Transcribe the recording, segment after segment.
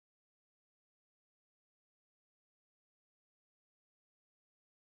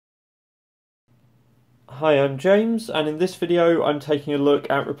Hi, I'm James, and in this video I'm taking a look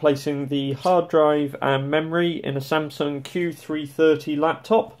at replacing the hard drive and memory in a Samsung Q330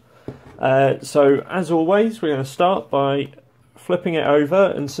 laptop. So as always, we're going to start by flipping it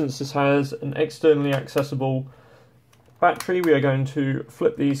over, and since this has an externally accessible battery, we are going to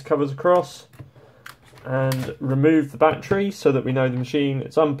flip these covers across and remove the battery so that we know the machine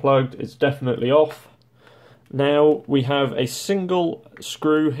is unplugged, it's definitely off. Now we have a single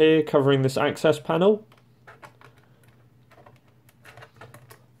screw here covering this access panel.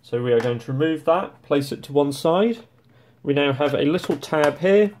 So we are going to remove that, place it to one side. We now have a little tab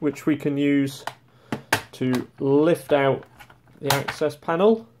here which we can use to lift out the access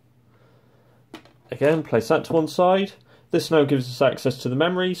panel. Again, place that to one side. This now gives us access to the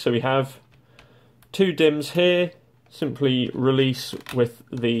memory, so we have two DIMMs here. Simply release with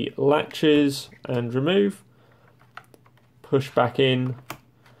the latches and remove. Push back in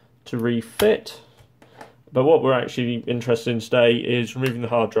to refit. But what we're actually interested in today is removing the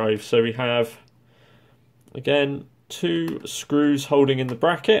hard drive. So we have, again, two screws holding in the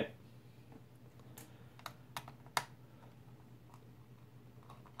bracket.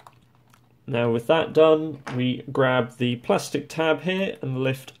 Now with that done, we grab the plastic tab here and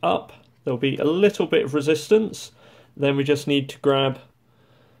lift up. There'll be a little bit of resistance. Then we just need to grab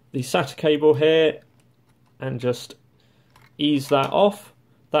the SATA cable here and just ease that off.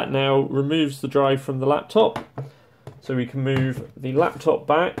 That now removes the drive from the laptop, so we can move the laptop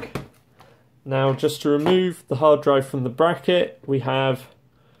back. Now just to remove the hard drive from the bracket, we have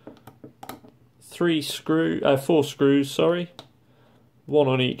four screws, one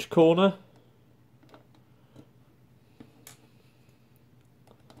on each corner.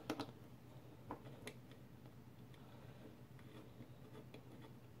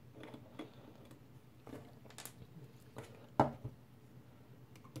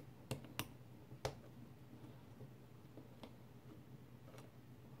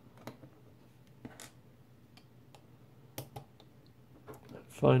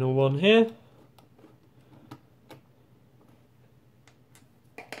 Final one here.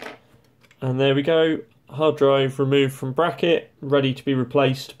 And there we go, hard drive removed from bracket, ready to be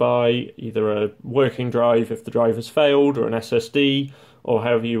replaced by either a working drive if the drive has failed, or an SSD, or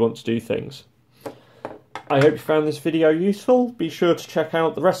however you want to do things. I hope you found this video useful. Be sure to check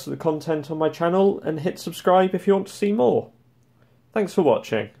out the rest of the content on my channel and hit subscribe if you want to see more. Thanks for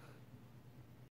watching.